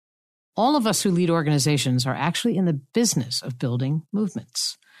All of us who lead organizations are actually in the business of building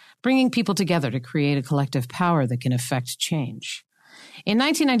movements, bringing people together to create a collective power that can affect change. In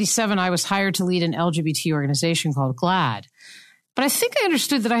 1997, I was hired to lead an LGBT organization called GLAAD, but I think I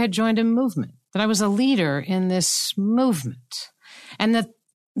understood that I had joined a movement, that I was a leader in this movement, and that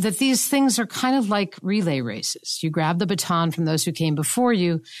these things are kind of like relay races. You grab the baton from those who came before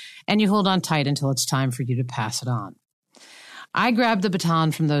you, and you hold on tight until it's time for you to pass it on. I grabbed the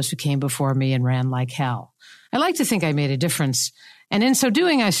baton from those who came before me and ran like hell. I like to think I made a difference, and in so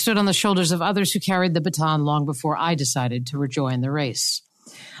doing, I stood on the shoulders of others who carried the baton long before I decided to rejoin the race.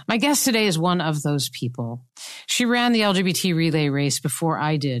 My guest today is one of those people. She ran the LGBT relay race before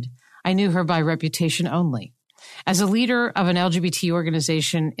I did. I knew her by reputation only. As a leader of an LGBT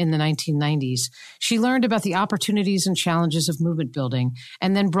organization in the 1990s, she learned about the opportunities and challenges of movement building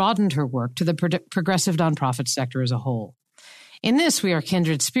and then broadened her work to the progressive nonprofit sector as a whole. In this, we are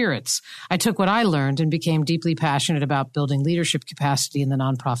kindred spirits. I took what I learned and became deeply passionate about building leadership capacity in the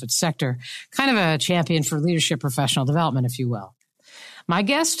nonprofit sector, kind of a champion for leadership professional development, if you will. My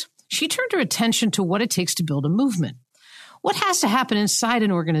guest, she turned her attention to what it takes to build a movement. What has to happen inside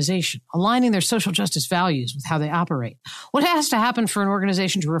an organization, aligning their social justice values with how they operate? What has to happen for an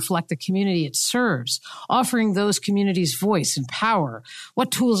organization to reflect the community it serves, offering those communities voice and power?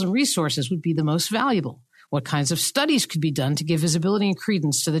 What tools and resources would be the most valuable? What kinds of studies could be done to give visibility and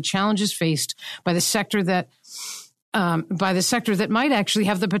credence to the challenges faced by the sector that might actually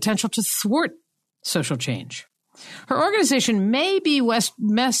have the potential to thwart social change? Her organization may be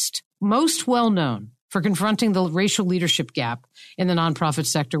most well known for confronting the racial leadership gap in the nonprofit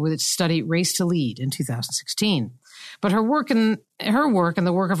sector with its study Race to Lead in 2016. But her work and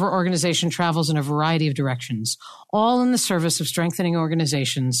the work of her organization travels in a variety of directions, all in the service of strengthening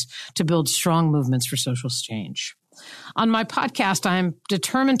organizations to build strong movements for social change. On my podcast, I am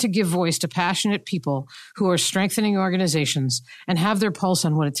determined to give voice to passionate people who are strengthening organizations and have their pulse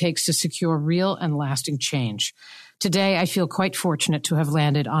on what it takes to secure real and lasting change. Today, I feel quite fortunate to have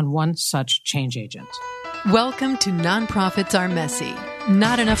landed on one such change agent. Welcome to Nonprofits Are Messy.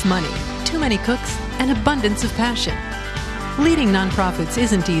 Not enough money, too many cooks, and abundance of passion. Leading nonprofits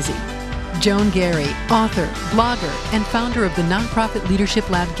isn't easy. Joan Gary, author, blogger, and founder of the Nonprofit Leadership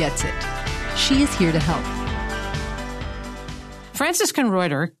Lab gets it. She is here to help. Frances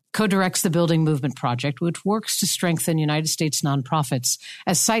Conroyter co-directs the Building Movement Project, which works to strengthen United States nonprofits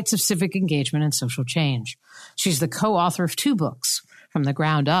as sites of civic engagement and social change. She's the co-author of 2 books, From the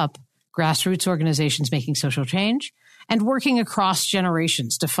Ground Up, Grassroots Organizations Making Social Change, and Working Across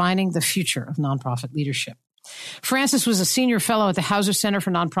Generations, Defining the Future of Nonprofit Leadership. Frances was a senior fellow at the Hauser Center for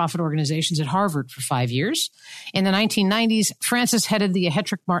Nonprofit Organizations at Harvard for 5 years. In the 1990s, Frances headed the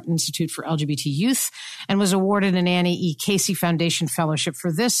Hetrick Martin Institute for LGBT Youth and was awarded an Annie E. Casey Foundation Fellowship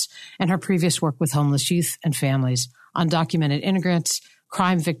for this and her previous work with homeless youth and families, undocumented immigrants,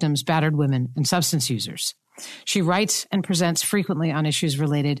 crime victims, battered women, and substance users. She writes and presents frequently on issues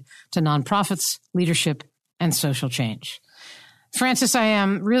related to nonprofits, leadership, and social change. Frances, I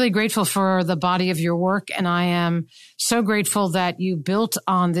am really grateful for the body of your work, and I am so grateful that you built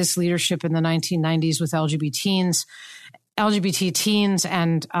on this leadership in the 1990s with LGBT teens,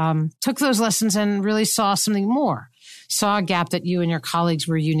 and took those lessons and really saw something more, saw a gap that you and your colleagues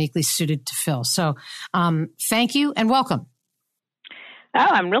were uniquely suited to fill. So thank you and welcome. Oh,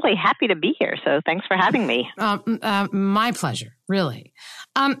 I'm really happy to be here. So thanks for having me. My pleasure, really.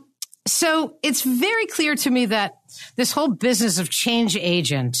 So it's very clear to me that this whole business of change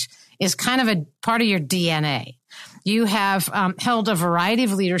agent is kind of a part of your DNA. You have held a variety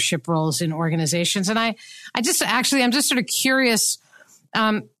of leadership roles in organizations. And I'm just sort of curious,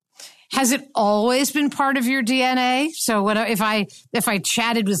 has it always been part of your DNA? So if I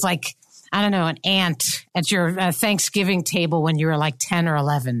chatted with an aunt at your Thanksgiving table when you were like 10 or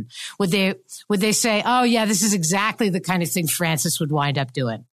 11, would they say, oh yeah, this is exactly the kind of thing Frances would wind up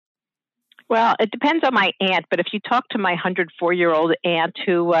doing? Well, it depends on my aunt, but if you talk to my 104-year-old aunt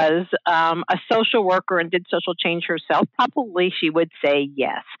who was a social worker and did social change herself, probably she would say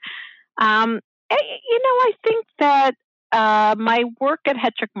yes. I think that my work at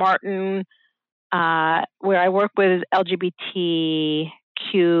Hetrick Martin, where I work with LGBTQ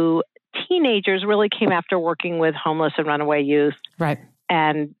teenagers, really came after working with homeless and runaway youth. Right.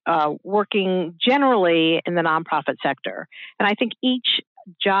 And working generally in the nonprofit sector. And I think each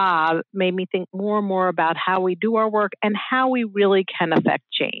job made me think more and more about how we do our work and how we really can affect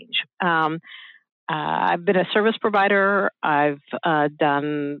change. I've been a service provider. I've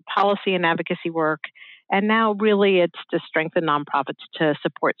done policy and advocacy work. And now really it's to strengthen nonprofits to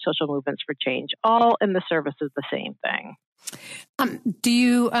support social movements for change, all in the service of the same thing.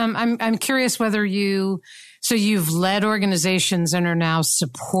 I'm curious whether you've led organizations and are now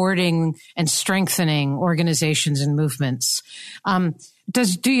supporting and strengthening organizations and movements.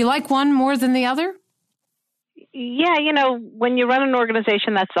 Do you like one more than the other? Yeah, when you run an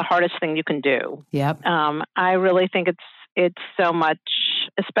organization, that's the hardest thing you can do. Yep. I really think it's so much,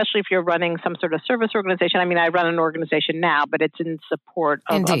 especially if you're running some sort of service organization. I mean, I run an organization now, but it's in support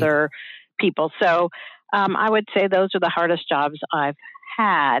of Indeed. other people. So I would say those are the hardest jobs I've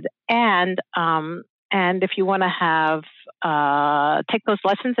had. And if you want to have take those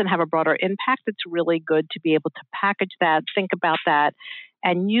lessons and have a broader impact, it's really good to be able to package that, think about that,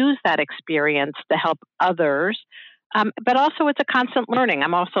 and use that experience to help others. But also it's a constant learning.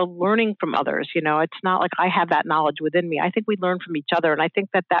 I'm also learning from others. It's not like I have that knowledge within me. I think we learn from each other. And I think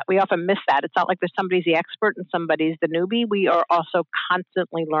that we often miss that. It's not like there's somebody's the expert and somebody's the newbie. We are also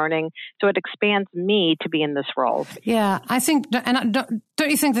constantly learning. So it expands me to be in this role. Yeah, I think, and don't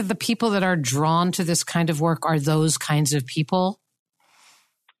you think that the people that are drawn to this kind of work are those kinds of people?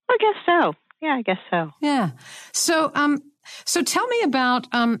 I guess so. Yeah, I guess so. Yeah. So tell me about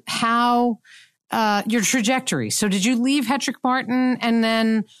how your trajectory. So did you leave Hetrick Martin and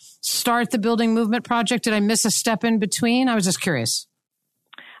then start the Building Movement Project? Did I miss a step in between? I was just curious.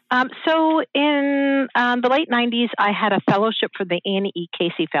 So in the late 90s, I had a fellowship for the Annie E.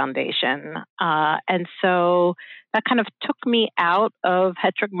 Casey Foundation. And so that kind of took me out of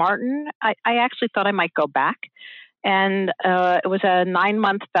Hetrick Martin. I actually thought I might go back. And it was a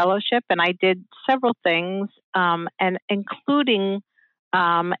 9-month fellowship, and I did several things, and including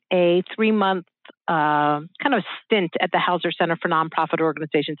a 3-month kind of stint at the Hauser Center for Nonprofit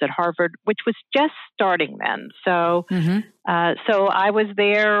Organizations at Harvard, which was just starting then. So, so I was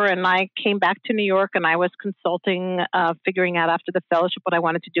there, and I came back to New York, and I was consulting, figuring out after the fellowship what I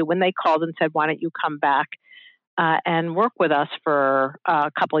wanted to do. When they called and said, "Why don't you come back and work with us for a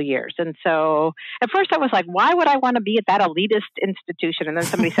couple of years?" And so at first I was like, why would I want to be at that elitist institution? And then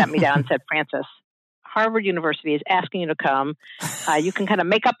somebody sat me down and said, "Frances, Harvard University is asking you to come. You can kind of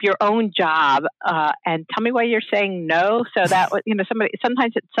make up your own job and tell me why you're saying no." So that,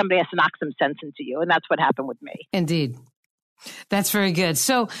 sometimes somebody has to knock some sense into you. And that's what happened with me. Indeed. That's very good.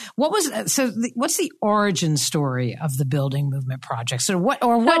 So what's the origin story of the Building Movement Project?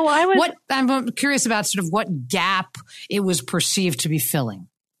 I'm curious about sort of what gap it was perceived to be filling.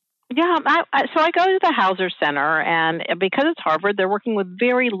 Yeah, so I go to the Hauser Center, and because it's Harvard, they're working with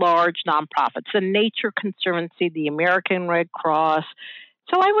very large nonprofits, the Nature Conservancy, the American Red Cross.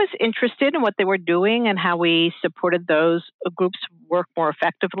 So I was interested in what they were doing and how we supported those groups work more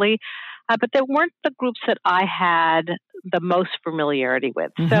effectively. But they weren't the groups that I had the most familiarity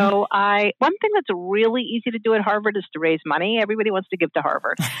with. Mm-hmm. So one thing that's really easy to do at Harvard is to raise money. Everybody wants to give to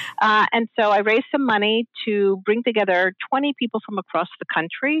Harvard. And so I raised some money to bring together 20 people from across the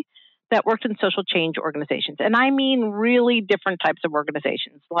country that worked in social change organizations. And I mean really different types of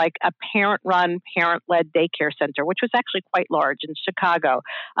organizations, like a parent-run, parent-led daycare center, which was actually quite large in Chicago,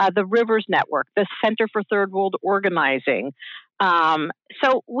 the Rivers Network, the Center for Third World Organizing.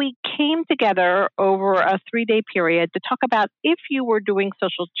 So we came together over a 3-day period to talk about if you were doing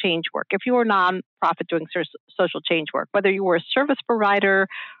social change work, if you were a nonprofit doing social change work, whether you were a service provider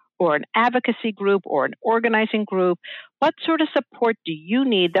or an advocacy group or an organizing group, what sort of support do you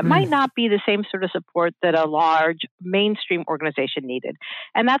need that might not be the same sort of support that a large mainstream organization needed?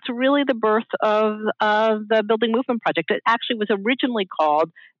 And that's really the birth of the Building Movement Project. It actually was originally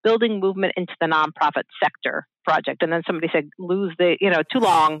called Building Movement into the Nonprofit Sector Project. And then somebody said, too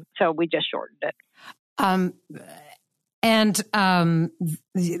long, so we just shortened it.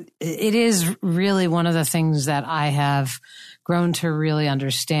 It is really one of the things that I have grown to really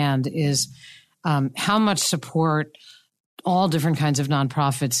understand is how much support all different kinds of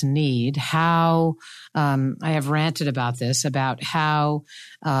nonprofits need, how I have ranted about this, about how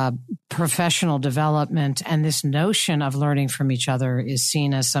professional development and this notion of learning from each other is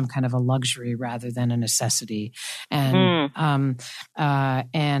seen as some kind of a luxury rather than a necessity. And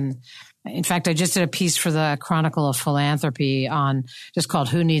in fact, I just did a piece for the Chronicle of Philanthropy on just called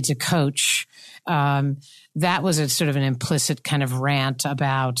 "Who Needs a Coach?" That was a sort of an implicit kind of rant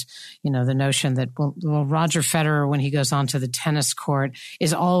about, the notion that, well, Roger Federer, when he goes onto the tennis court,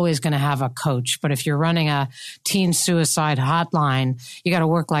 is always going to have a coach. But if you're running a teen suicide hotline, you got to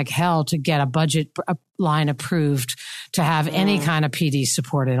work like hell to get a budget line approved to have any kind of PD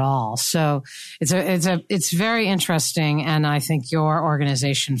support at all. So it's very interesting. And I think your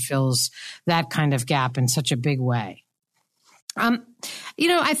organization fills that kind of gap in such a big way.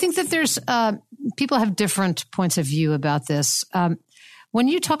 I think that there's people have different points of view about this. When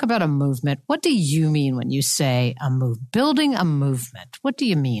you talk about a movement, what do you mean when you say building a movement? What do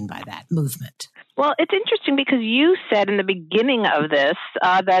you mean by that movement? Well, it's interesting because you said in the beginning of this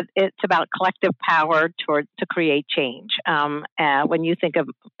that it's about collective power to create change. When you think of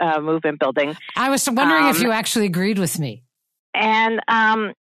movement building, I was wondering if you actually agreed with me. And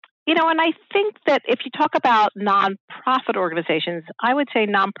and I think that if you talk about nonprofit organizations, I would say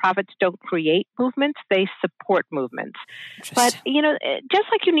nonprofits don't create movements; they support movements. But just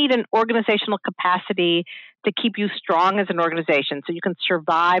like you need an organizational capacity to keep you strong as an organization, so you can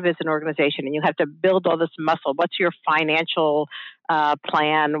survive as an organization, and you have to build all this muscle. What's your financial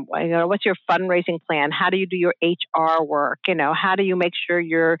plan? What's your fundraising plan? How do you do your HR work? How do you make sure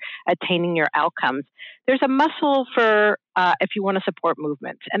you're attaining your outcomes? There's a muscle for if you want to support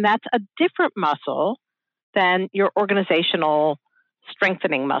movements, and that's a different muscle than your organizational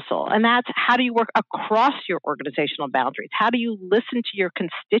strengthening muscle. And that's how do you work across your organizational boundaries? How do you listen to your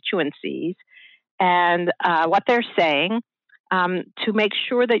constituencies and what they're saying to make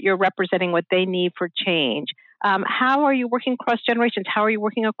sure that you're representing what they need for change? How are you working across generations? How are you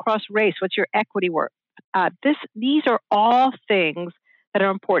working across race? What's your equity work? These are all things that are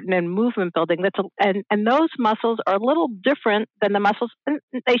important in movement building. And those muscles are a little different than the muscles. And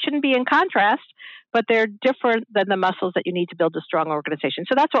they shouldn't be in contrast, but they're different than the muscles that you need to build a strong organization.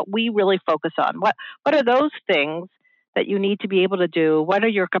 So that's what we really focus on. What are those things that you need to be able to do? What are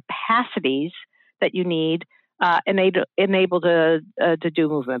your capacities that you need enabled to do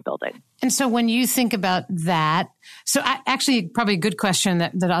movement building? And so when you think about that, actually probably a good question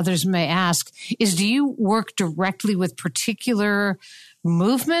that others may ask is, do you work directly with particular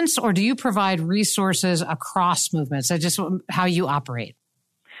movements, or do you provide resources across movements? How you operate.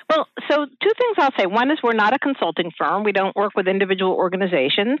 Well, so two things I'll say. One is we're not a consulting firm. We don't work with individual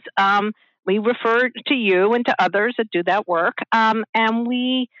organizations. We refer to you and to others that do that work. And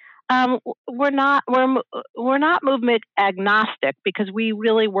we're not movement agnostic because we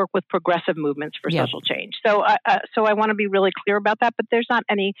really work with progressive movements for social change. So I want to be really clear about that. But there's not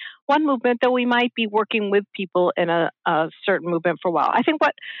any one movement that we might be working with people in a certain movement for a while. I think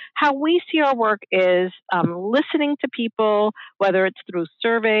how we see our work is listening to people, whether it's through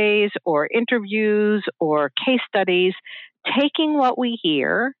surveys or interviews or case studies, taking what we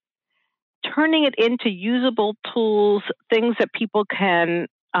hear, turning it into usable tools, things that people can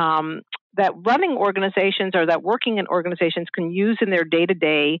that running organizations or that working in organizations can use in their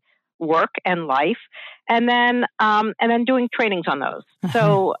day-to-day work and life, and then doing trainings on those.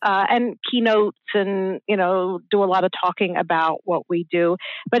 So and keynotes, and do a lot of talking about what we do.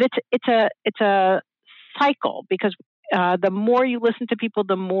 But it's a cycle, because the more you listen to people,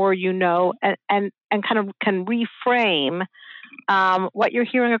 the more you know, and kind of can reframe what you're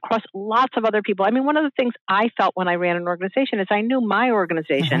hearing across lots of other people. I mean, one of the things I felt when I ran an organization is I knew my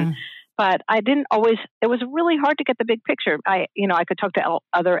organization, but I didn't always, it was really hard to get the big picture. I could talk to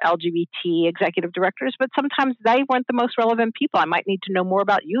other LGBT executive directors, but sometimes they weren't the most relevant people. I might need to know more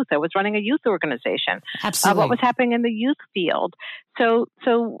about youth. I was running a youth organization. Absolutely. What was happening in the youth field. So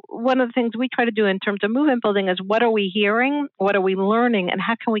one of the things we try to do in terms of movement building is, what are we hearing? What are we learning? And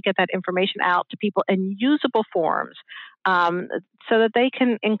how can we get that information out to people in usable forms so that they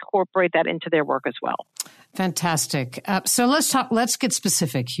can incorporate that into their work as well? Fantastic. So let's get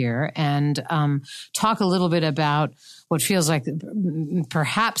specific here and talk a little bit about what feels like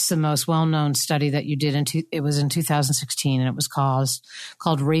perhaps the most well-known study that you did. It was in 2016, and it was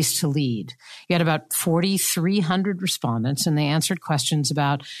called Race to Lead. You had about 4,300 respondents, and they answered questions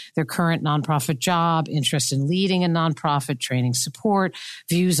about their current nonprofit job, interest in leading a nonprofit, training support,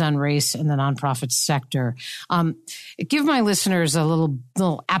 views on race in the nonprofit sector. Give my listeners a little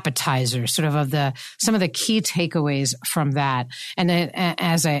appetizer, sort of some of the key takeaways from that, and then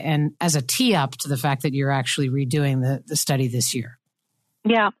as a tee up to the fact that you're actually redoing the study this year.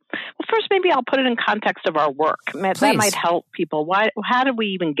 Yeah. Well, first, maybe I'll put it in context of our work. That might help people. How did we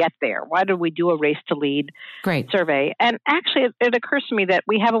even get there? Why did we do a Race to Lead survey? And actually, it occurs to me that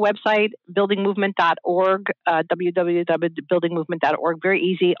we have a website, buildingmovement.org, www.buildingmovement.org. Very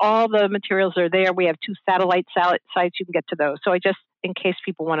easy. All the materials are there. We have 2 satellite sites. You can get to those. So in case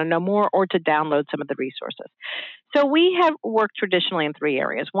people want to know more or to download some of the resources. So we have worked traditionally in 3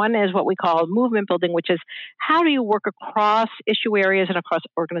 areas. One is what we call movement building, which is how do you work across issue areas and across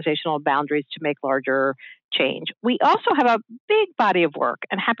organizational boundaries to make larger change. We also have a big body of work,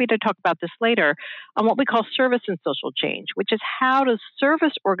 and happy to talk about this later, on what we call service and social change, which is how do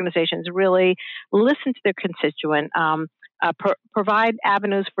service organizations really listen to their constituent, provide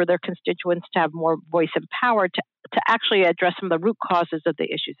avenues for their constituents to have more voice and power to actually address some of the root causes of the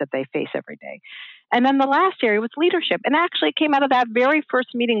issues that they face every day. And then the last area was leadership. And actually it came out of that very first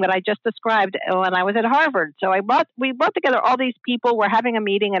meeting that I just described when I was at Harvard. So we brought together all these people, we're having a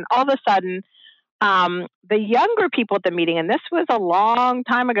meeting, and all of a sudden, the younger people at the meeting, and this was a long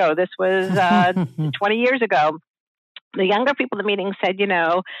time ago, this was 20 years ago, the younger people at the meeting said,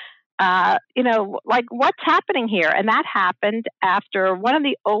 like, what's happening here? And that happened after one of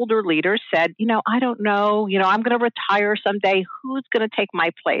the older leaders said, I don't know, I'm going to retire someday. Who's going to take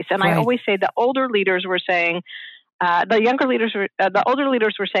my place? And I always say the older leaders were saying, the older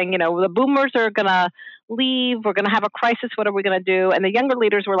leaders were saying, the boomers are going to leave. We're going to have a crisis. What are we going to do? And the younger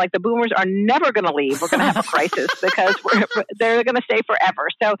leaders were like, the boomers are never going to leave. We're going to have a crisis because they're going to stay forever.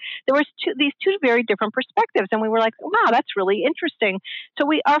 So there was these two very different perspectives. And we were like, wow, that's really interesting.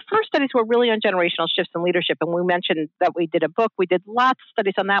 So our first studies were really on generational shifts in leadership. And we mentioned that we did a book. We did lots of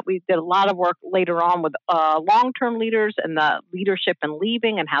studies on that. We did a lot of work later on with long-term leaders and the leadership and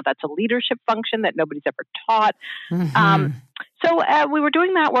leaving and how that's a leadership function that nobody's ever taught. Mm-hmm. So we were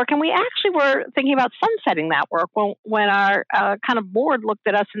doing that work, and we actually were thinking about sunsetting that work when our kind of board looked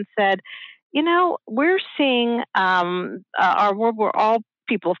at us and said, we're seeing our world, we're all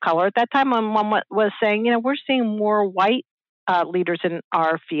people of color. At that time, one was saying, we're seeing more white leaders in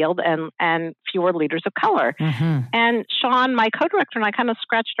our field and fewer leaders of color. Mm-hmm. And Sean, my co-director, and I kind of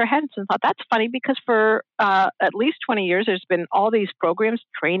scratched our heads and thought, that's funny, because for at least 20 years, there's been all these programs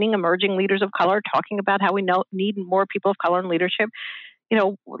training emerging leaders of color, talking about how we need more people of color in leadership.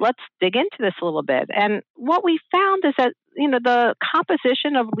 Let's dig into this a little bit. And what we found is that, the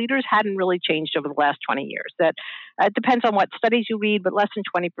composition of leaders hadn't really changed over the last 20 years. That it depends on what studies you read, but less than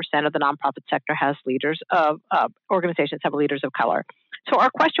 20% of the nonprofit sector has leaders of organizations have leaders of color. So our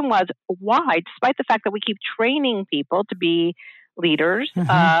question was, why, despite the fact that we keep training people to be leaders,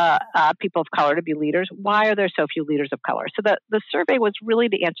 people of color to be leaders, why are there so few leaders of color? So the survey was really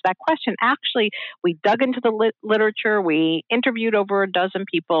to answer that question. Actually, we dug into the literature, we interviewed over a dozen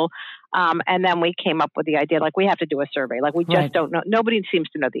people, and then we came up with the idea, like, we have to do a survey. Like, we just don't know. Nobody seems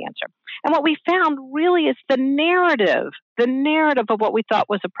to know the answer. And what we found really is the narrative of what we thought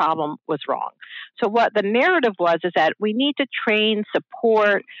was a problem was wrong. So what the narrative was is that we need to train,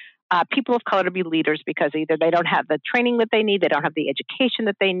 support, people of color to be leaders because either they don't have the training that they need, they don't have the education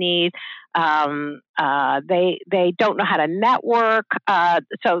that they need, they don't know how to network.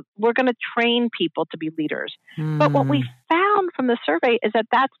 So we're going to train people to be leaders. But what we found from the survey is that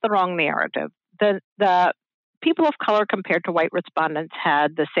that's the wrong narrative. The people of color compared to white respondents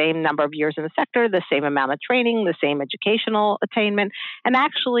had the same number of years in the sector, the same amount of training, the same educational attainment, and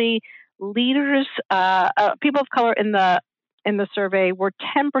actually leaders, people of color in the survey were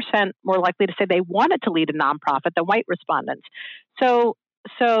 10% more likely to say they wanted to lead a nonprofit than white respondents. So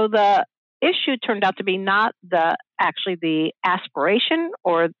the issue turned out to be not the aspiration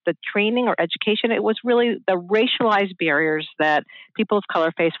or the training or education. It was really the racialized barriers that people of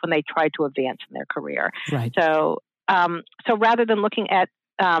color face when they try to advance in their career. Right. So rather than looking at,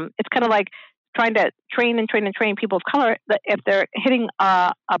 it's kind of like trying to train people of color, if they're hitting,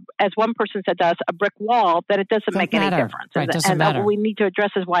 as one person said to us, a brick wall, then it doesn't make any difference. Right, doesn't matter. What we need to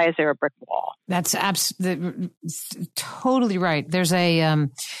address is, why is there a brick wall? That's totally right. There's a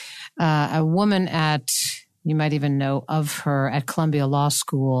woman you might even know of her, at Columbia Law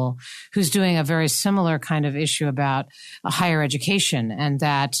School, who's doing a very similar kind of issue about higher education, and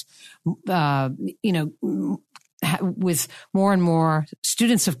that, with more and more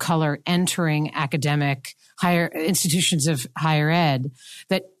students of color entering academic higher institutions of higher ed,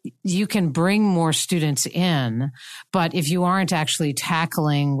 that you can bring more students in. But if you aren't actually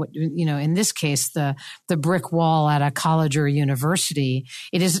tackling what, in this case, the brick wall at a college or a university,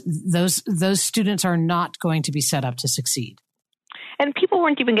 it is those students are not going to be set up to succeed. And people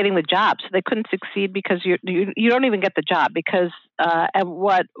weren't even getting the job, so they couldn't succeed because you don't even get the job because and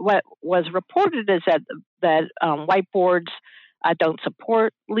what was reported is that white boards don't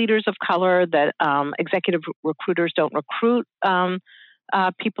support leaders of color, that executive recruiters don't recruit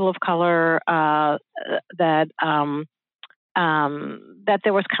people of color, that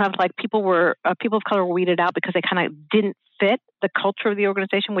there was kind of like people of color were weeded out because they kind of didn't fit the culture of the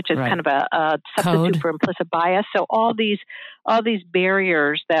organization, which is kind of a substitute for implicit bias. So all these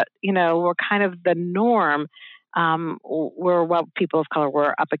barriers that were kind of the norm were what people of color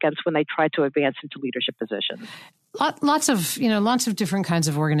were up against when they tried to advance into leadership positions. Lots of different kinds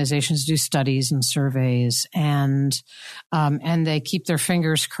of organizations do studies and surveys, and they keep their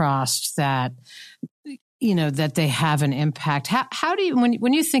fingers crossed that that they have an impact. How do you,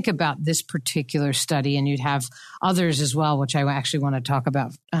 when you think about this particular study, and you'd have others as well, which I actually want to talk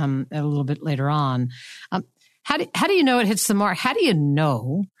about a little bit later on, how do you know it hits the mark? How do you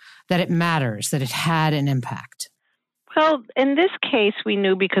know that it matters, that it had an impact? Well, in this case, we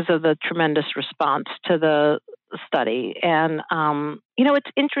knew because of the tremendous response to the study. And,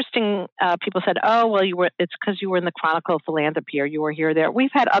 it's interesting. People said, oh, well, it's because you were in the Chronicle of Philanthropy, or you were here, there.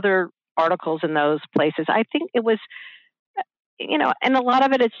 We've had other articles in those places. I think it was, and a lot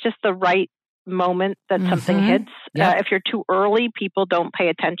of it's just the right moment that something hits. Yep. If you're too early, people don't pay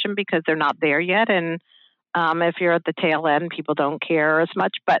attention because they're not there yet. And if you're at the tail end, people don't care as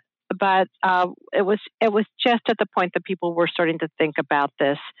much. But it was just at the point that people were starting to think about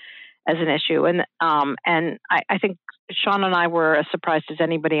this as an issue. And I think Sean and I were as surprised as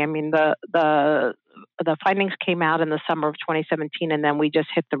anybody. I mean, the findings came out in the summer of 2017, and then we just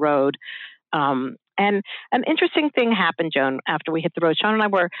hit the road. And an interesting thing happened, Joan, after we hit the road. Sean and I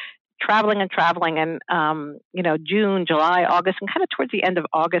were traveling, and June, July, August, and kind of towards the end of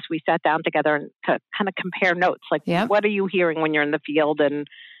August, we sat down together and to kind of compare notes. Like, What are you hearing when you're in the field, and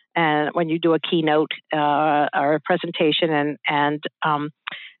when you do a keynote or a presentation, and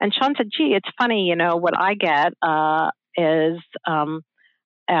Sean said, "Gee, it's funny. What I get is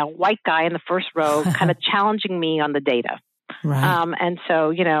a white guy in the first row, kind of challenging me on the data." Right. And so,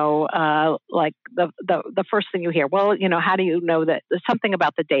 like the first thing you hear, well, how do you know that there's something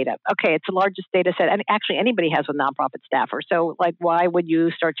about the data? Okay, it's the largest data set, and actually anybody has a nonprofit staffer. So, like, why would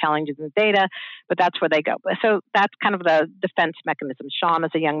you start challenging the data? But that's where they go. So that's kind of the defense mechanism. Sean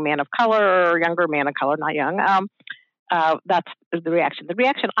is a young man of color, or younger man of color, not young. That's the reaction. The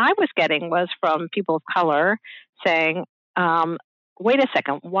reaction I was getting was from people of color saying, wait a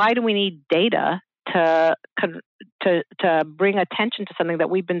second, why do we need data to bring attention to something that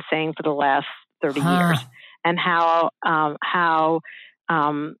we've been saying for the last 30 years? And how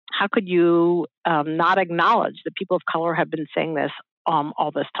could you not acknowledge that people of color have been saying this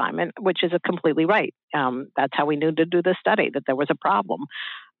all this time, and which is completely right. That's how we knew to do the study, that there was a problem.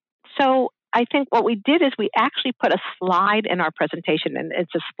 So I think what we did is we actually put a slide in our presentation, and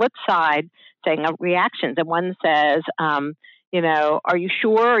it's a split side saying reactions. And one says, are you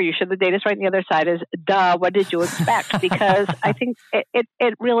sure? Are you sure the data's right? And the other side is, duh, what did you expect? Because I think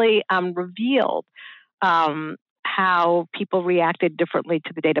it really revealed how people reacted differently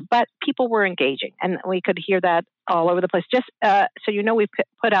to the data. But people were engaging, and we could hear that all over the place. Just so we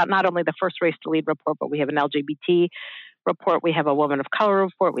put out not only the first Race to Lead report, but we have an LGBT report, we have a Women of Color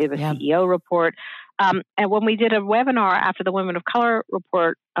report, we have a CEO report. And when we did a webinar after the Women of Color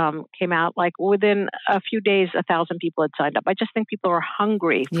report came out, like within a few days, 1,000 people had signed up. I just think people are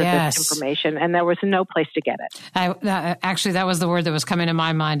hungry for this information, and there was no place to get it. Actually, that was the word that was coming to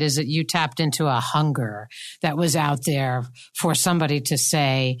my mind, is that you tapped into a hunger that was out there for somebody to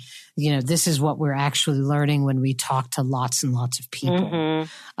say, this is what we're actually learning when we talk to lots and lots of people.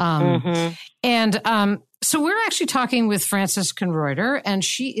 So we're actually talking with Frances Kunreuter, and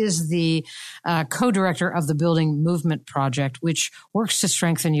she is the co-director of the Building Movement Project, which works to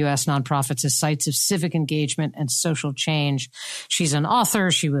strengthen U.S. nonprofits as sites of civic engagement and social change. She's an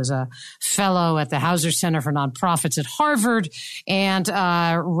author. She was a fellow at the Hauser Center for Nonprofits at Harvard, and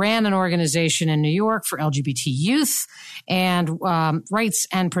ran an organization in New York for LGBT youth, and writes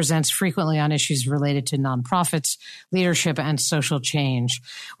and presents frequently on issues related to nonprofits, leadership, and social change.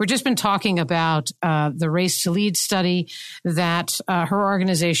 We've just been talking about the Race to Lead study that her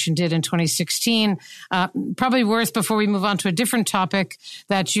organization did in 2016. Probably worth, before we move on to a different topic,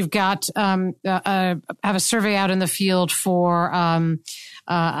 that you've got have a survey out in the field for an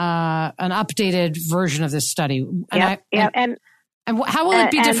updated version of this study. And how will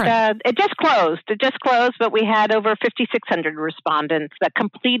it be different? It just closed, but we had over 5,600 respondents that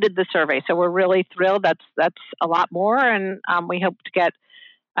completed the survey. So we're really thrilled. That's a lot more, and we hope to get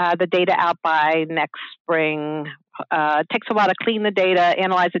the data out by next spring. It takes a while to clean the data,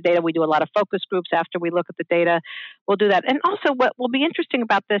 analyze the data. We do a lot of focus groups after we look at the data. We'll do that. And also what will be interesting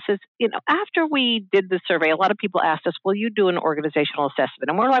about this is, after we did the survey, a lot of people asked us, will you do an organizational assessment?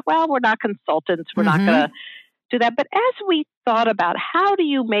 And we're like, well, we're not consultants. We're not going to do that. But as we thought about how do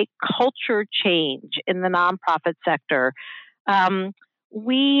you make culture change in the nonprofit sector,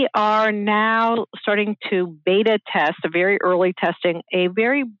 we are now starting to beta test, a very early testing, a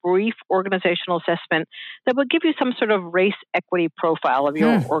very brief organizational assessment that will give you some sort of race equity profile of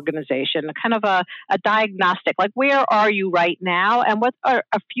your organization, kind of a diagnostic, like where are you right now and what are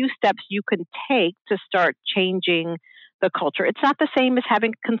a few steps you can take to start changing the culture. It's not the same as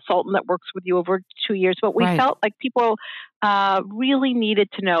having a consultant that works with you over 2 years, but we Right. felt like people really needed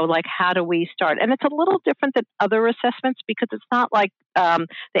to know, like, how do we start? And it's a little different than other assessments because it's not like the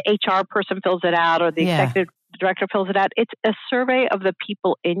HR person fills it out or the Yeah. executive director fills it out. It's a survey of the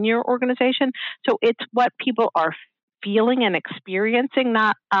people in your organization. So it's what people are feeling and experiencing.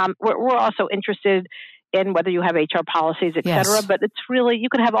 Not we're also interested in whether you have HR policies, et cetera. Yes. But it's really, you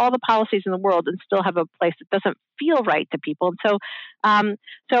can have all the policies in the world and still have a place that doesn't feel right to people. And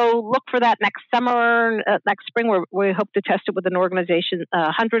so look for that next summer, next spring. We hope to test it with an organization,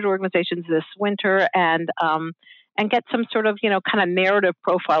 100 organizations this winter, and get some sort of, kind of narrative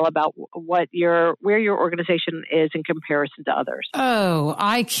profile about where your organization is in comparison to others. Oh,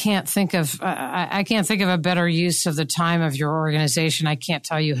 I can't think of a better use of the time of your organization. I can't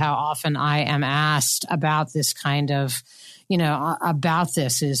tell you how often I am asked about this kind of, about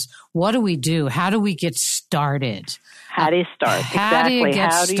this is, what do we do? How do we get started? How do you start? Exactly.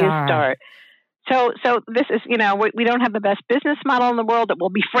 How do you start? So this is, we don't have the best business model in the world that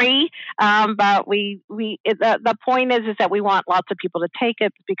will be free, but the point is that we want lots of people to take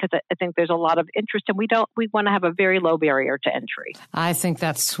it because I think there's a lot of interest, and we want to have a very low barrier to entry. I think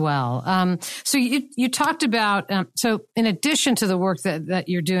that's swell. So you talked about, so in addition to the work that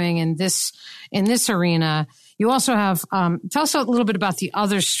you're doing in this arena, you also have, tell us a little bit about the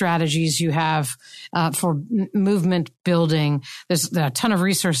other strategies you have for movement building. There's a ton of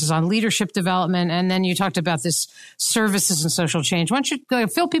resources on leadership development, and then you talked about this services and social change. Why don't you go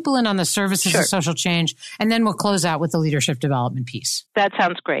fill people in on the services and social change, and then we'll close out with the leadership development piece. That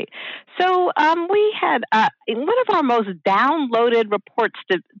sounds great. So we had one of our most downloaded reports,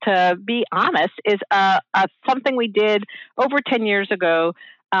 to be honest, is something we did over 10 years ago,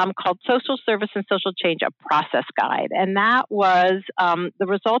 called Social Service and Social Change, a Process Guide. And that was the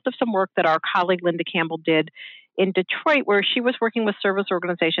result of some work that our colleague Linda Campbell did in Detroit, where she was working with service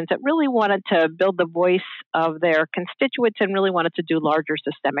organizations that really wanted to build the voice of their constituents and really wanted to do larger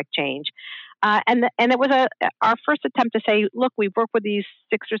systemic change. And it was our first attempt to say, look, we've worked with these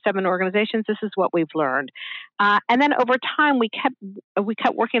 6 or 7 organizations. This is what we've learned. And then over time, we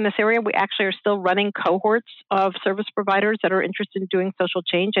kept working in this area. We actually are still running cohorts of service providers that are interested in doing social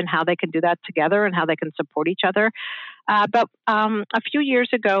change and how they can do that together and how they can support each other. But a few years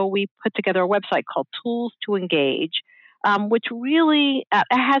ago, we put together a website called Tools to Engage, which really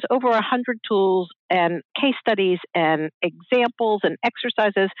has over 100 tools and case studies and examples and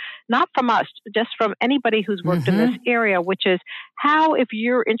exercises, not from us, just from anybody who's worked in this area, which is how, if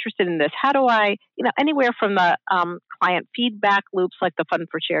you're interested in this, how do I, anywhere from the client feedback loops like the Fund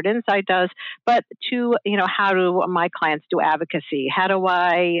for Shared Insight does, but to, how do my clients do advocacy? How do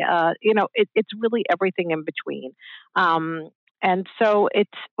I, it's really everything in between. And so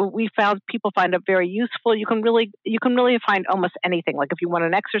we found people find it very useful. You can really find almost anything. Like if you want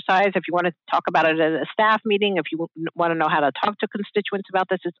an exercise, if you want to talk about it at a staff meeting, if you want to know how to talk to constituents about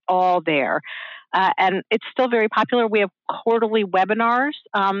this, it's all there. And it's still very popular. We have quarterly webinars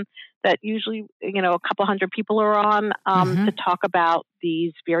that usually, a couple hundred people are on to talk about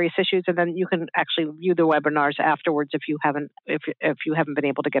these various issues, and then you can actually view the webinars afterwards if you haven't been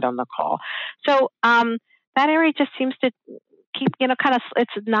able to get on the call. So that area just seems to keep,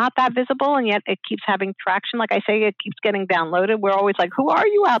 it's not that visible, and yet it keeps having traction. Like I say, it keeps getting downloaded. We're always like, who are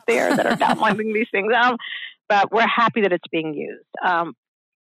you out there that are downloading these things? But we're happy that it's being used.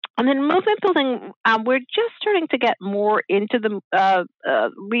 And then movement building, we're just starting to get more into the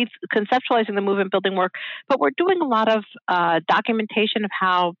conceptualizing the movement building work, but we're doing a lot of documentation of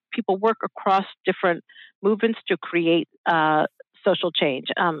how people work across different movements to create social change.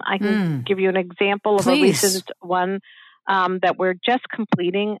 I can give you an example of a recent one that we're just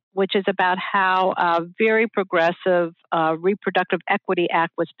completing, which is about how a very progressive Reproductive Equity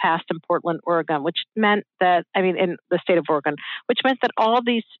Act was passed in Portland, Oregon, which meant that, in the state of Oregon, which meant that all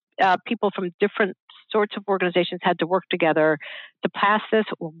these people from different sorts of organizations had to work together to pass this.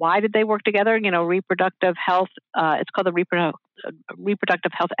 Why did they work together? Reproductive health, it's called the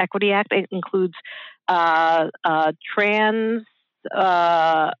Reproductive Health Equity Act. It includes trans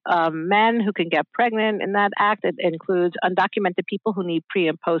men who can get pregnant in that act. It includes undocumented people who need pre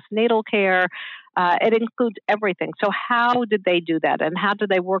and postnatal care. It includes everything. So how did they do that? And how do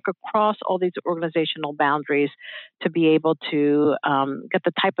they work across all these organizational boundaries to be able to get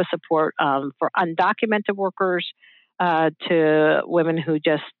the type of support for undocumented workers to women who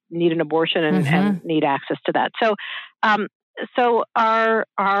just need an abortion and need access to that? So our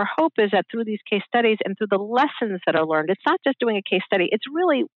hope is that through these case studies and through the lessons that are learned, it's not just doing a case study. It's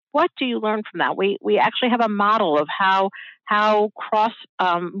really, what do you learn from that? We actually have a model of how cross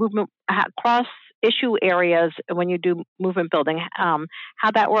movement, cross issue areas when you do movement building,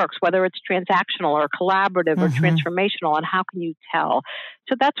 how that works, whether it's transactional or collaborative or transformational, and how can you tell?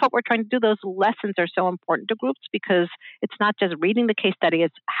 So that's what we're trying to do. Those lessons are so important to groups because it's not just reading the case study,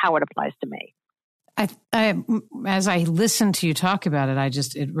 it's how it applies to me. As I listen to you talk about it,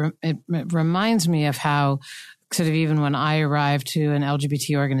 it reminds me of how sort of even when I arrived to an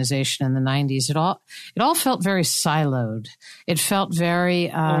LGBT organization in the 90s, it all felt very siloed. It felt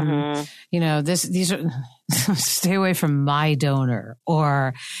very, these are stay away from my donor,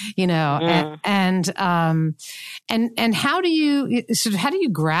 or and how do you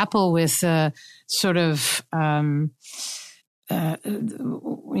grapple with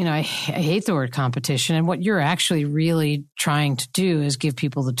I hate the word competition, and what you're actually really trying to do is give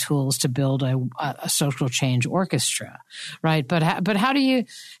people the tools to build a social change orchestra, right? But how do you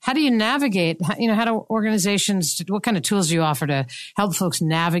navigate? How do organizations? What kind of tools do you offer to help folks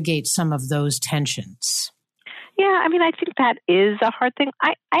navigate some of those tensions? Yeah, I mean, I think that is a hard thing.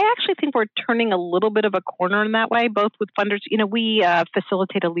 I actually think we're turning a little bit of a corner in that way, both with funders. We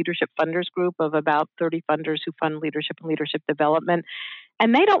facilitate a leadership funders group of about 30 funders who fund leadership and leadership development.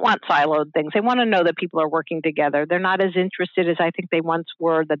 And they don't want siloed things. They want to know that people are working together. They're not as interested as I think they once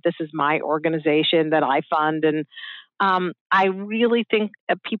were, that this is my organization that I fund. And I really think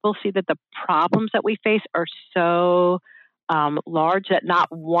that people see that the problems that we face are so large that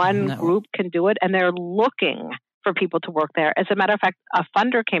not one group can do it, and they're looking for people to work there. As a matter of fact, a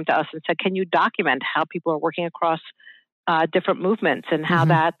funder came to us and said, can you document how people are working across different movements and how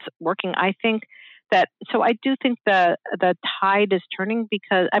that's working? I think that, so I do think the tide is turning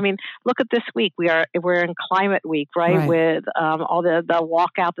because, I mean, look at this week. We're in Climate Week, right? With all the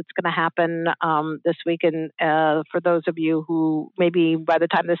walkout that's going to happen this week. And for those of you who maybe by the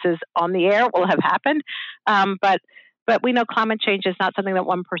time this is on the air will have happened, But we know climate change is not something that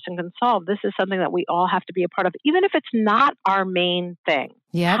one person can solve. This is something that we all have to be a part of, even if it's not our main thing.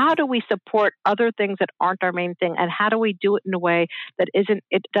 Yep. How do we support other things that aren't our main thing? And how do we do it in a way that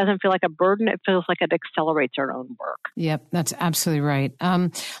it doesn't feel like a burden? It feels like it accelerates our own work. Yep, that's absolutely right.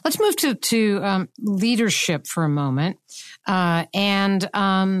 Let's move to leadership for a moment. There's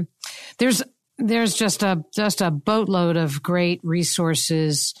just a boatload of great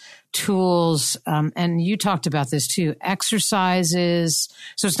resources, tools, and you talked about this too. Exercises.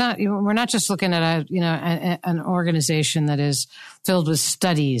 So we're not just looking at an organization that is filled with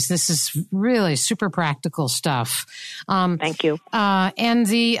studies. This is really super practical stuff. Thank you.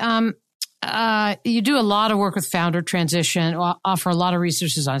 You do a lot of work with founder transition, offer a lot of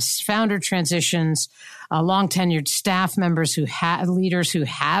resources on founder transitions, long tenured staff members leaders who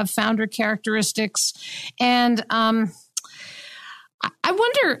have founder characteristics. And I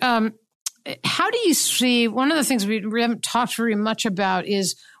wonder, how do you see, one of the things we haven't talked very much about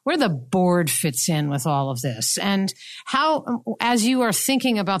is where the board fits in with all of this, and how, as you are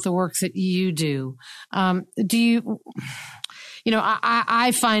thinking about the work that you do, I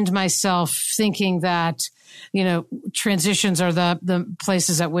find myself thinking that, transitions are the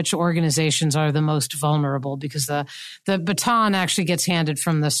places at which organizations are the most vulnerable, because the baton actually gets handed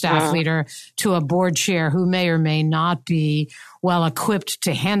from the staff leader to a board chair who may or may not be well equipped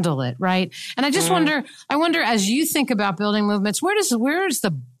to handle it, right? And I just wonder, as you think about building movements, where is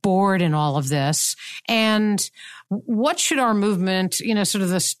the board in all of this? And what should our movement, sort of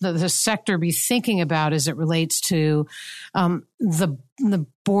the sector be thinking about as it relates to the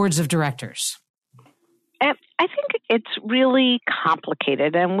boards of directors? I think it's really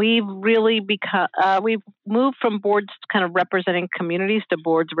complicated, and we've really we've moved from boards kind of representing communities to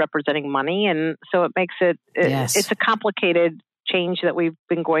boards representing money, and so it makes it's a complicated change that we've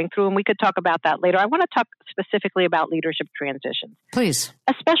been going through, and we could talk about that later. I want to talk specifically about leadership transitions, please,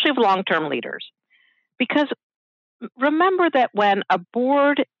 especially of long-term leaders, because remember that when a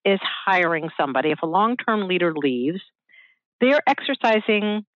board is hiring somebody, if a long-term leader leaves, they're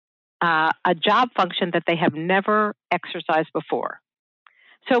exercising a job function that they have never exercised before.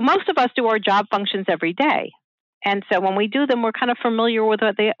 So most of us do our job functions every day. And so when we do them, we're kind of familiar with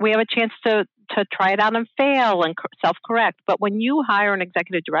it. We have a chance to try it out and fail and self-correct. But when you hire an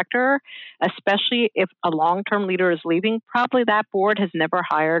executive director, especially if a long-term leader is leaving, probably that board has never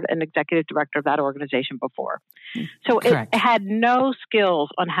hired an executive director of that organization before. So it had no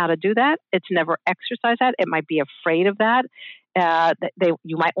skills on how to do that. It's never exercised that. It might be afraid of that.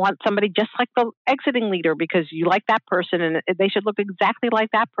 You might want somebody just like the exiting leader because you like that person and they should look exactly like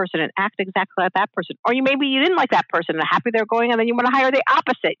that person and act exactly like that person. Or maybe you didn't like that person and happy they're going and then you want to hire the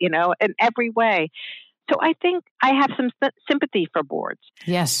opposite, in every way. So I think I have some sympathy for boards.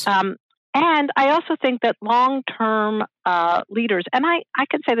 Yes. And I also think that long-term leaders, and I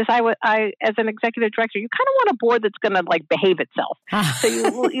can say this, I as an executive director, you kind of want a board that's going to like behave itself. So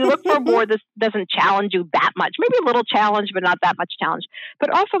you look for a board that doesn't challenge you that much, maybe a little challenge, but not that much challenge.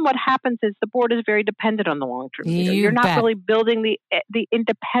 But often what happens is the board is very dependent on the long-term leader. You're not really building the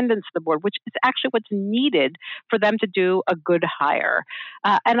independence of the board, which is actually what's needed for them to do a good hire.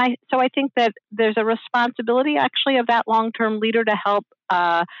 And I think that there's a responsibility actually of that long-term leader to help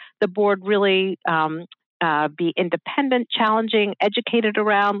the board really be independent, challenging, educated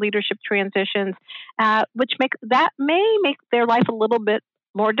around leadership transitions, which may make their life a little bit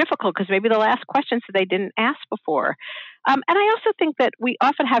more difficult because maybe they'll ask questions that they didn't ask before. And I also think that we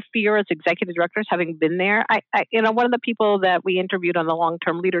often have fear as executive directors, having been there. One of the people that we interviewed on the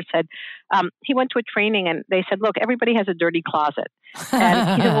long-term leader said he went to a training and they said, "Look, everybody has a dirty closet."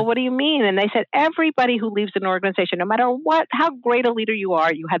 And he said, "Well, what do you mean?" And they said, "Everybody who leaves an organization, no matter how great a leader you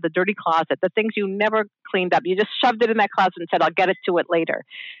are, you have the dirty closet, the things you never cleaned up. You just shoved it in that closet and said, 'I'll get it to it later.'"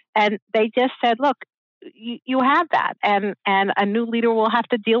 And they just said, "Look, you have that, and a new leader will have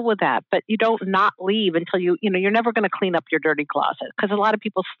to deal with that. But you don't not leave until you're never going to clean up your dirty closet, because a lot of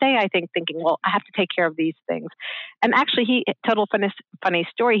people stay, I think, thinking, well, I have to take care of these things." And actually, total funny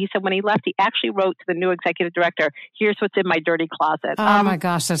story. He said when he left, he actually wrote to the new executive director, "Here's what's in my dirty closet." Oh my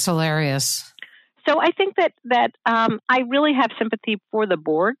gosh, that's hilarious. So I think that I really have sympathy for the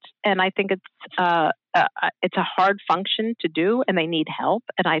boards, and I think it's a hard function to do, and they need help.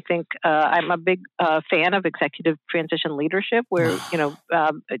 And I think I'm a big fan of executive transition leadership, where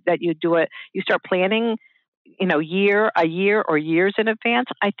that you do it, you start planning, a year or years in advance.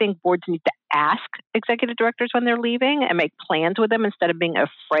 I think boards need to ask executive directors when they're leaving and make plans with them instead of being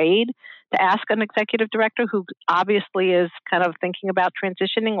afraid to ask an executive director who obviously is kind of thinking about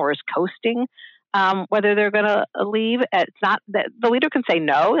transitioning or is coasting. Whether they're going to leave. It's not that the leader can say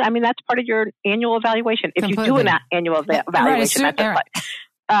no. I mean, that's part of your annual evaluation. If you do an annual evaluation, that's right.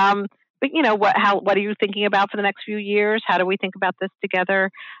 But what are you thinking about for the next few years? How do we think about this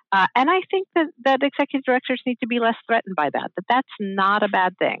together? And I think that executive directors need to be less threatened by that. That's not a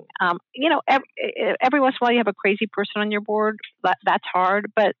bad thing. Every once in a while you have a crazy person on your board. That's hard,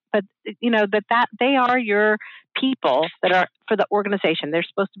 but that they are your people that are for the organization. They're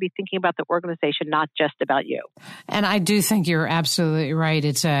supposed to be thinking about the organization, not just about you. And I do think you're absolutely right.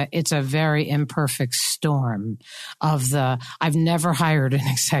 It's a very imperfect storm of I've never hired an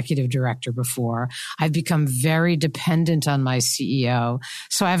executive director before. I've become very dependent on my CEO.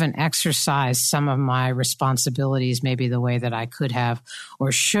 So I haven't exercised some of my responsibilities maybe the way that I could have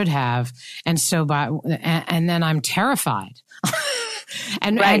or should have. And so and then I'm terrified.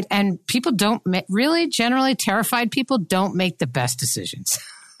 And people don't really, generally terrified people don't make the best decisions.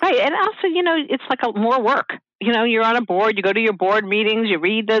 Right. And also, it's like more work. You're on a board, you go to your board meetings, you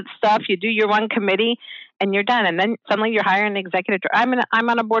read the stuff, you do your one committee, and you're done. And then suddenly you're hiring an executive director. I'm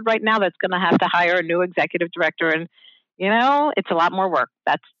on a board right now that's going to have to hire a new executive director. And, it's a lot more work.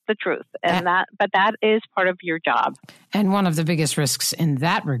 That's the truth. But that is part of your job. And one of the biggest risks in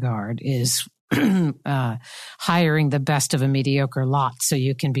that regard is hiring the best of a mediocre lot so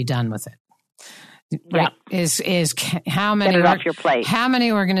you can be done with it. Right? Yeah. Is how many get it off your plate. How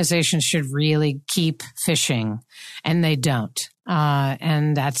many organizations should really keep fishing and they don't?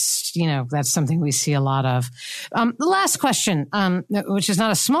 And that's something we see a lot of. The last question, which is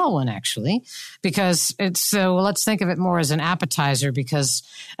not a small one actually, because let's think of it more as an appetizer, because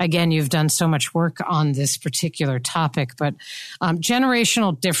again, you've done so much work on this particular topic, but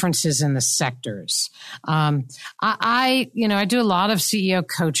generational differences in the sectors. I do a lot of CEO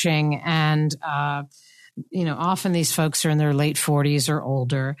coaching, and often these folks are in their late 40s or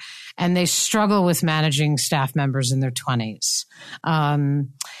older, and they struggle with managing staff members in their 20s.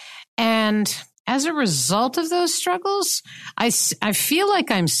 And as a result of those struggles, I feel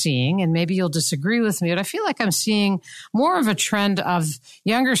like I'm seeing, and maybe you'll disagree with me, but I feel like I'm seeing more of a trend of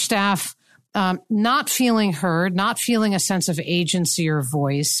younger staff not feeling heard, not feeling a sense of agency or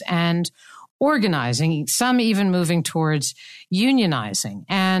voice, and organizing, some even moving towards unionizing.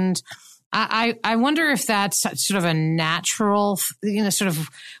 And I wonder if that's sort of a natural,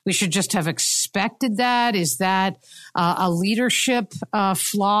 we should just have expected that. Is that a leadership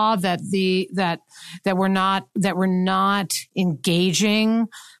flaw that we're not engaging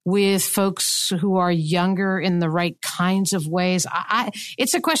with folks who are younger in the right kinds of ways?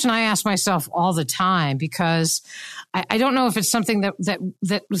 It's a question I ask myself all the time, because I don't know if it's something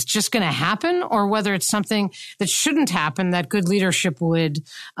that was just going to happen, or whether it's something that shouldn't happen that good leadership would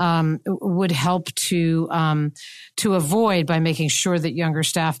help to avoid by making sure that younger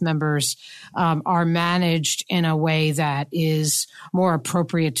staff members are managed in a way that is more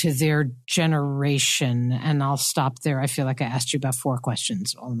appropriate to their generation. And I'll stop there. I feel like I asked you about 4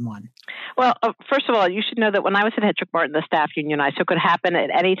 questions all in one. Well, first of all, you should know that when I was at Hedrick Martin, the staff unionized, so it could happen at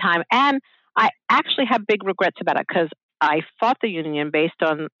any time. And I actually have big regrets about it, because I fought the union based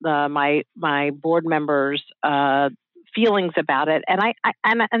on my board members' feelings about it, and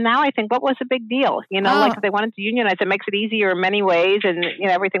now I think, what was the big deal? Like, if they wanted to unionize, it makes it easier in many ways, and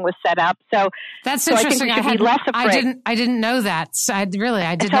everything was set up. So that's interesting. I think we should be less afraid. I didn't know that. I did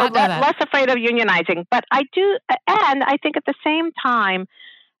not know that. Less afraid of unionizing, but I do, and I think at the same time,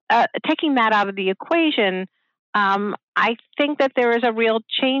 taking that out of the equation, I think that there is a real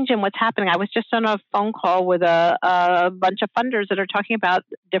change in what's happening. I was just on a phone call with a bunch of funders that are talking about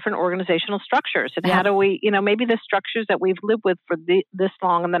different organizational structures, and how do we, maybe the structures that we've lived with for this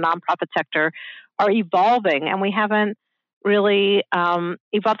long in the nonprofit sector are evolving, and we haven't really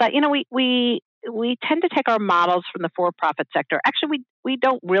evolved that. We tend to take our models from the for-profit sector. Actually, we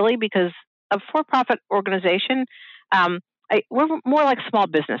don't really, because a for-profit organization, we're more like small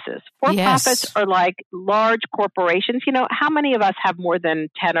businesses. For-profits are like large corporations. How many of us have more than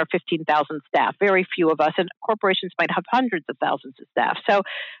 10 or 15,000 staff? Very few of us. And corporations might have hundreds of thousands of staff. So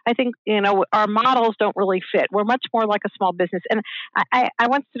I think, our models don't really fit. We're much more like a small business. And I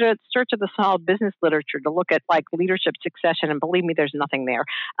went to the search of the small business literature to look at like leadership succession, and believe me, there's nothing there.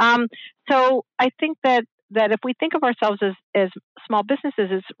 So I think that if we think of ourselves as small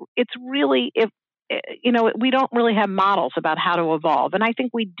businesses, it's really, we don't really have models about how to evolve. And I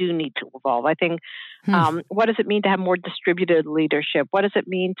think we do need to evolve. I think, what does it mean to have more distributed leadership? What does it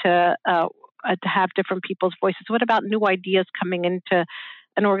mean to have different people's voices? What about new ideas coming into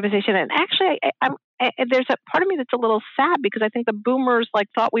an organization? And actually, there's a part of me that's a little sad, because I think the boomers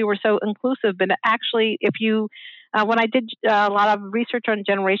thought we were so inclusive. But actually, when I did a lot of research on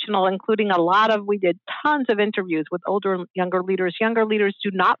generational, we did tons of interviews with older and younger leaders. Younger leaders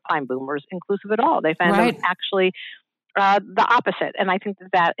do not find boomers inclusive at all. They find them actually the opposite. And I think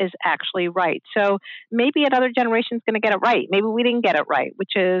that is actually right. So maybe another generation is going to get it right. Maybe we didn't get it right,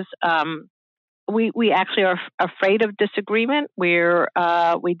 which is we actually are afraid of disagreement. We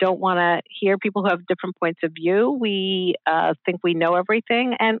don't want to hear people who have different points of view. We think we know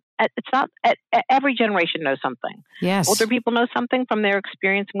everything, and it's not. Every generation knows something. Yes, older people know something from their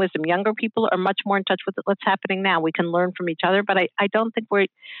experience and wisdom. Younger people are much more in touch with what's happening now. We can learn from each other, but I don't think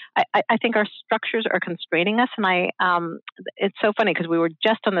I think our structures are constraining us, and it's so funny because we were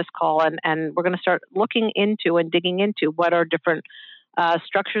just on this call, and we're going to start looking into and digging into what are different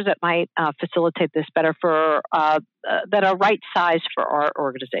structures that might facilitate this better for that are right sized for our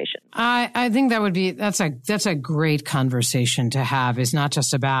organization. I think that's a great conversation to have. Is not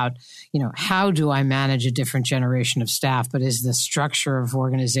just about how do I manage a different generation of staff, but is the structure of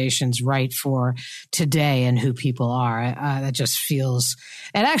organizations right for today and who people are? That just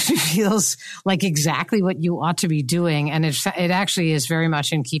actually feels like exactly what you ought to be doing, and it actually is very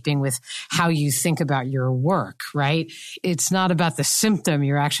much in keeping with how you think about your work. Right? It's not about the symptom;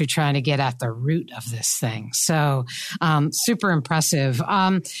 you're actually trying to get at the root of this thing. So. Super impressive.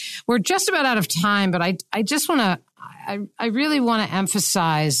 We're just about out of time, but I just want to, I really want to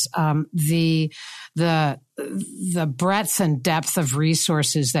emphasize the breadth and depth of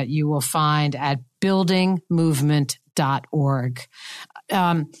resources that you will find at buildingmovement.org.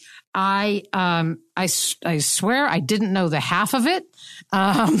 I swear I didn't know the half of it,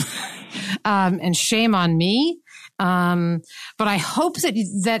 and shame on me. But I hope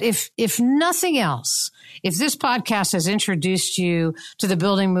that if nothing else, if this podcast has introduced you to the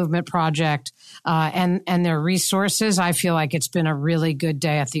Building Movement Project, and their resources, I feel like it's been a really good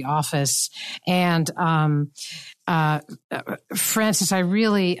day at the office. And, Frances, I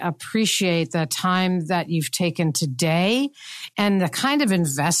really appreciate the time that you've taken today and the kind of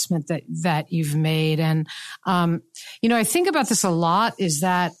investment that you've made. And, I think about this a lot, is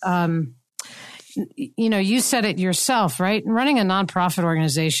that, you said it yourself, right? Running a nonprofit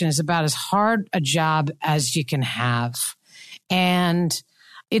organization is about as hard a job as you can have. And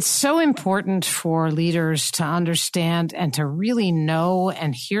it's so important for leaders to understand and to really know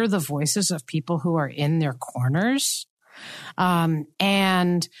and hear the voices of people who are in their corners.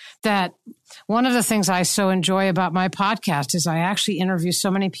 And that one of the things I so enjoy about my podcast is I actually interview so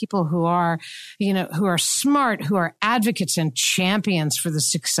many people who are, who are smart, who are advocates and champions for the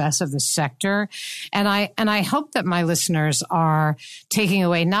success of the sector. And I hope that my listeners are taking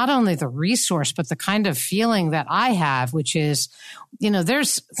away not only the resource, but the kind of feeling that I have, which is, there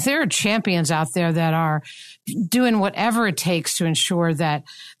are champions out there that are doing whatever it takes to ensure that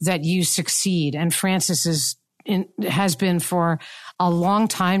you succeed. And Frances has been for a long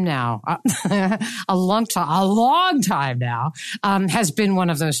time now, a long time now, has been one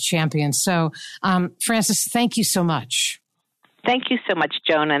of those champions. So, Frances, thank you so much. Thank you so much,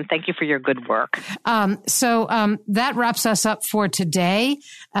 Joan, and thank you for your good work. So that wraps us up for today.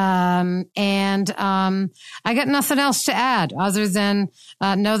 I got nothing else to add other than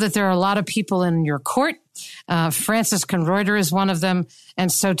know that there are a lot of people in your court. Frances Conroyter is one of them,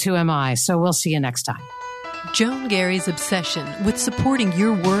 and so too am I. So we'll see you next time. Joan Garry's obsession with supporting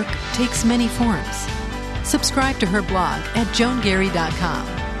your work takes many forms. Subscribe to her blog at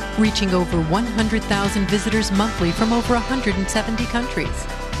joangarry.com, reaching over 100,000 visitors monthly from over 170 countries.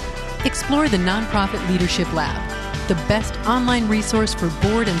 Explore the Nonprofit Leadership Lab, the best online resource for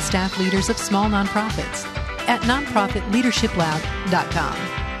board and staff leaders of small nonprofits, at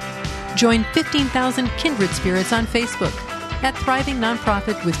nonprofitleadershiplab.com. Join 15,000 kindred spirits on Facebook at Thriving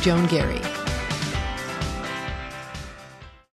Nonprofit with Joan Garry.